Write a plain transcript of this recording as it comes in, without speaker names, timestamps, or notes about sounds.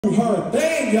her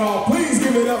thing, y'all. Please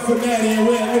give it up for Natty and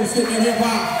Red Lipstick and Hip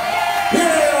Hop. Here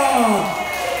they are.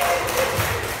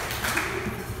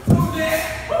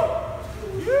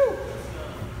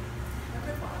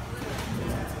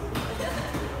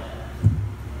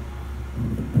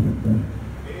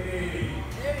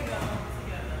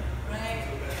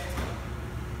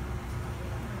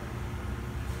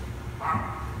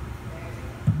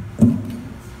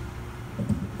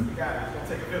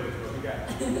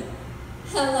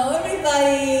 Hello,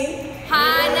 everybody.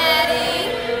 Hi,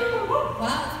 Natty.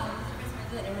 Wow, it's my first time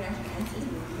doing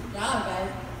international. Good job,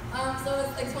 guys. So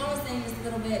it's like Swan was saying just a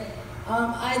little bit.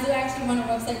 I do actually run a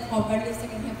website called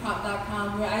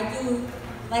redlipstickandhiphop.com where I do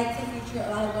like to feature a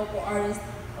lot of local artists.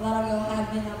 A lot of y'all have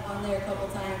been up on there a couple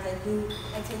times. I do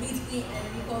like to retweet and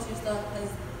repost your stuff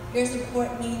because your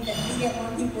support means that we get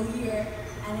more people here,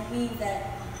 and it means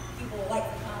that people like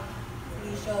to come to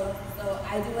these shows. So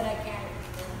I do what I can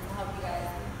to help you guys.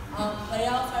 But it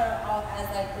all started off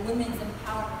as like a women's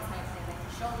empowerment type thing, like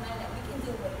to show men that we can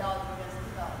do what y'all do as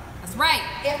well. That's right.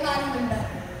 If not even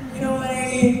better. You know what I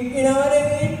mean? You know what I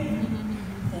mean?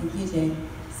 Thank you, Jay.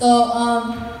 So,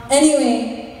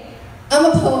 anyway, I'm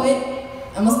a poet.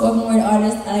 I'm a spoken word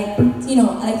artist. I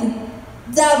like to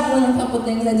dabble in a couple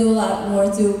things. I do a lot more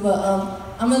too. But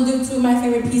I'm gonna do two of my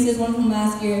favorite pieces. One from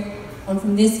last year, one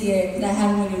from this year, because I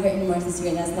haven't really written more this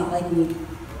year. That's not like me.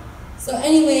 So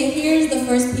anyway, here's the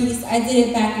first piece. I did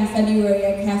it back in February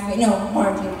at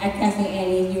March at Cafe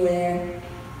Annie, if you were there.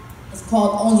 It's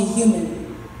called Only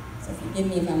Human. So forgive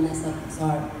me if I mess up, I'm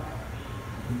sorry.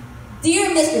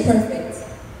 Dear Mr. Perfect,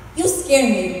 you scare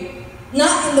me.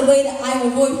 Not in the way that I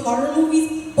avoid horror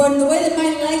movies, but in the way that my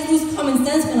legs lose common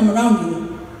sense when I'm around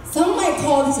you. Some might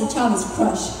call this a childish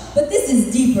crush, but this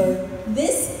is deeper.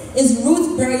 This is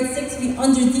roots buried 6 feet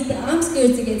under deep, and I'm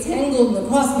scared to get tangled in the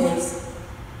crosshairs.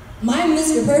 My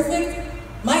Mr. Perfect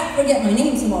might forget my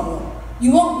name tomorrow.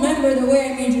 You won't remember the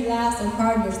way I made you laugh so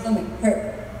hard your stomach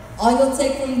hurt. All you'll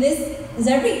take from this is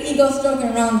every ego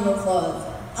stroking around your applause.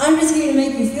 I'm just here to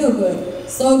make you feel good.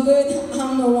 So good,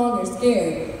 I'm no longer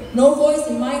scared. No voice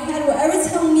in my head will ever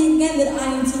tell me again that I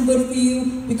am too good for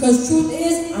you, because truth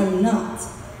is, I'm not.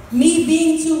 Me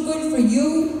being too good for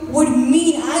you would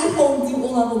mean I hold you a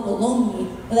level below me,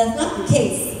 but that's not the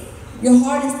case. Your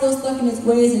heart is still stuck in its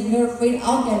ways, and you're afraid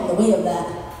I'll get in the way of that.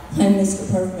 I'm Mr.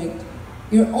 Perfect.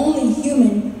 You're only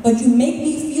human, but you make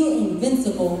me feel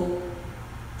invincible.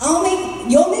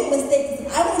 You'll make mistakes,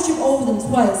 and I won't trip over them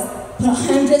twice, but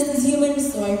I'm just as human,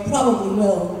 so I probably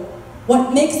will.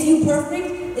 What makes you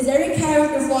perfect is every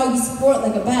character flaw you sport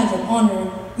like a badge of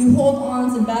honor. You hold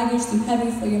on to baggage too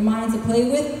heavy for your mind to play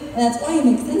with, and that's why you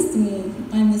make sense to me.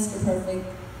 I'm Mr. Perfect.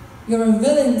 You're a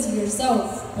villain to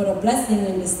yourself, but a blessing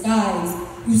in disguise.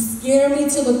 You scare me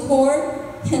to the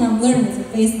core, and I'm learning to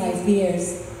face my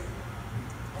fears.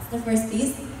 That's the first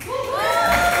piece.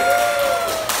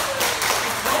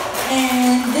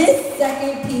 And this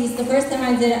second piece, the first time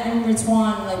I did it, I remember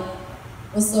Twan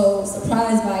was so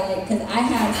surprised by it, because I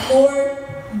had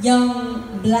 4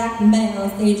 young black men on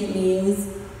stage with me.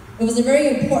 It was a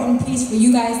very important piece for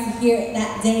you guys to hear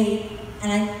that day.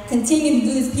 And I continue to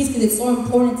do this piece because it's so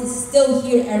important to still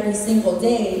hear every single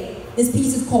day. This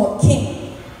piece is called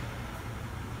King.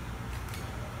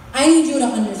 I need you to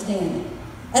understand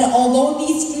that although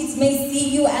these streets may see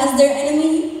you as their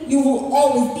enemy, you will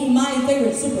always be my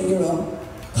favorite superhero.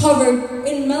 Covered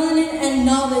in melanin and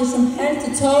knowledge from head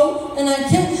to toe, and I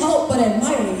can't help but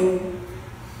admire you.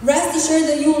 Rest assured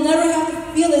that you will never have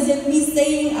to feel as if me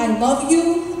saying I love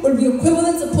you would be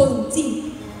equivalent to pulling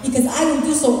teeth, because I will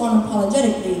do so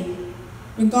unapologetically.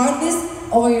 Regardless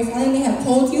of what your family may have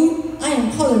told you, I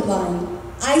am colorblind.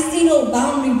 I see no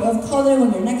boundary of color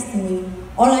when you're next to me.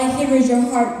 All I hear is your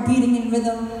heart beating in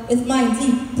rhythm with my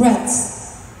deep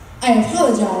breaths. I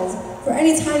apologize for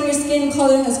any time your skin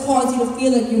color has caused you to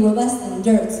feel like you were less than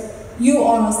dirt. You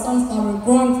are a sunflower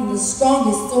growing from the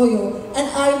strongest soil, and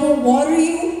I will water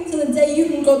you till the day you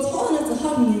can grow tall enough to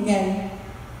hug me again.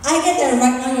 I get that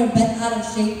right now you're bent out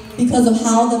of shape because of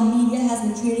how the media has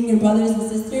been treating your brothers and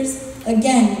sisters.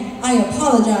 Again, I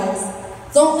apologize.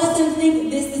 Don't let them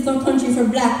think this is no country for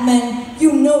black men.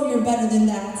 You know you're better than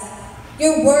that.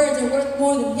 Your words are worth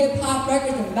more than hip-hop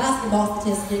records and basketball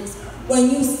statistics. When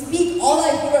you speak, all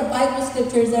I hear are Bible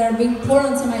scriptures that are being poured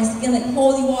onto my skin like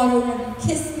holy water whenever you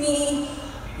kiss me.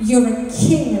 You're a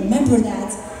king, remember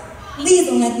that. Please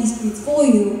don't let these streets fool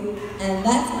you. And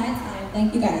that's my time.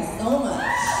 Thank you guys so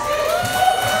much.